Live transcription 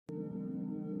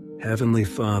Heavenly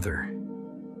Father,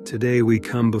 today we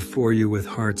come before you with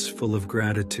hearts full of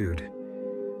gratitude.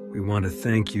 We want to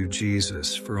thank you,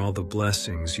 Jesus, for all the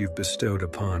blessings you've bestowed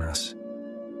upon us.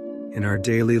 In our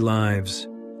daily lives,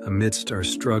 amidst our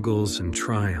struggles and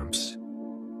triumphs,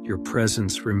 your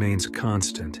presence remains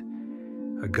constant,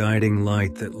 a guiding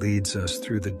light that leads us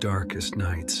through the darkest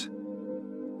nights.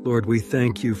 Lord, we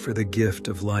thank you for the gift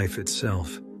of life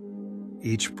itself.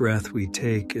 Each breath we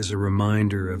take is a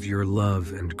reminder of your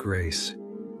love and grace.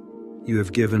 You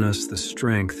have given us the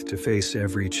strength to face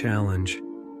every challenge,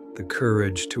 the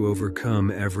courage to overcome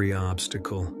every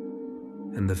obstacle,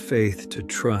 and the faith to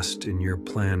trust in your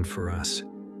plan for us.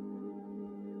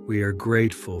 We are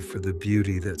grateful for the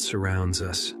beauty that surrounds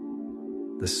us,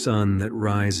 the sun that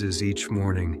rises each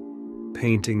morning,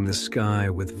 painting the sky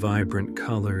with vibrant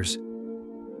colors,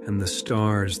 and the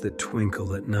stars that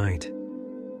twinkle at night,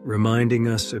 reminding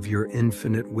us of your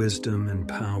infinite wisdom and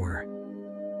power.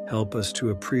 Help us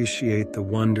to appreciate the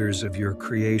wonders of your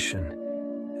creation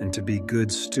and to be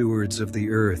good stewards of the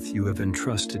earth you have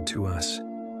entrusted to us.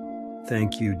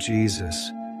 Thank you,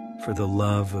 Jesus, for the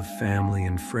love of family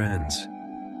and friends.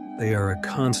 They are a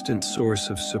constant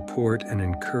source of support and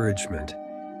encouragement,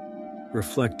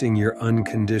 reflecting your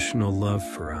unconditional love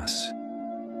for us.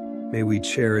 May we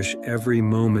cherish every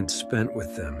moment spent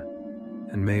with them,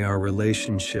 and may our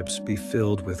relationships be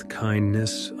filled with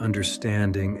kindness,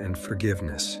 understanding, and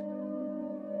forgiveness.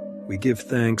 We give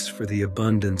thanks for the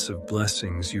abundance of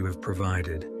blessings you have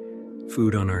provided,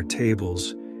 food on our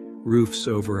tables, roofs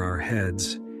over our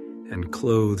heads, and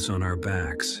clothes on our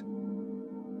backs.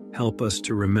 Help us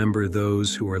to remember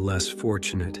those who are less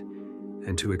fortunate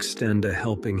and to extend a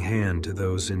helping hand to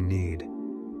those in need,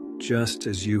 just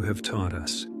as you have taught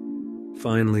us.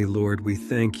 Finally, Lord, we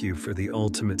thank you for the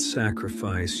ultimate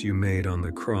sacrifice you made on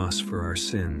the cross for our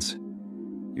sins.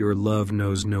 Your love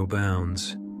knows no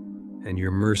bounds, and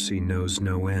your mercy knows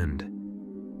no end.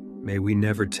 May we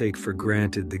never take for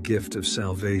granted the gift of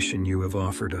salvation you have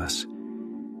offered us,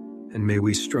 and may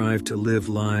we strive to live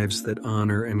lives that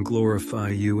honor and glorify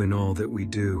you in all that we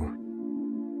do.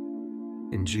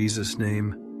 In Jesus'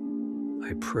 name,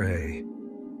 I pray.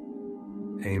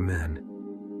 Amen.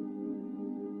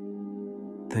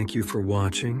 Thank you for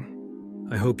watching.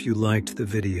 I hope you liked the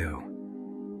video.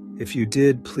 If you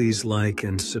did, please like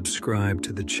and subscribe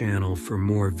to the channel for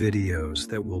more videos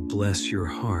that will bless your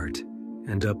heart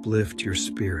and uplift your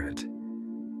spirit.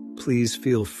 Please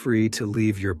feel free to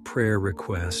leave your prayer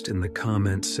request in the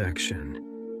comment section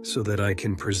so that I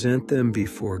can present them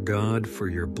before God for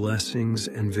your blessings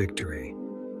and victory.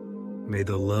 May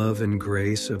the love and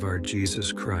grace of our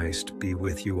Jesus Christ be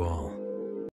with you all.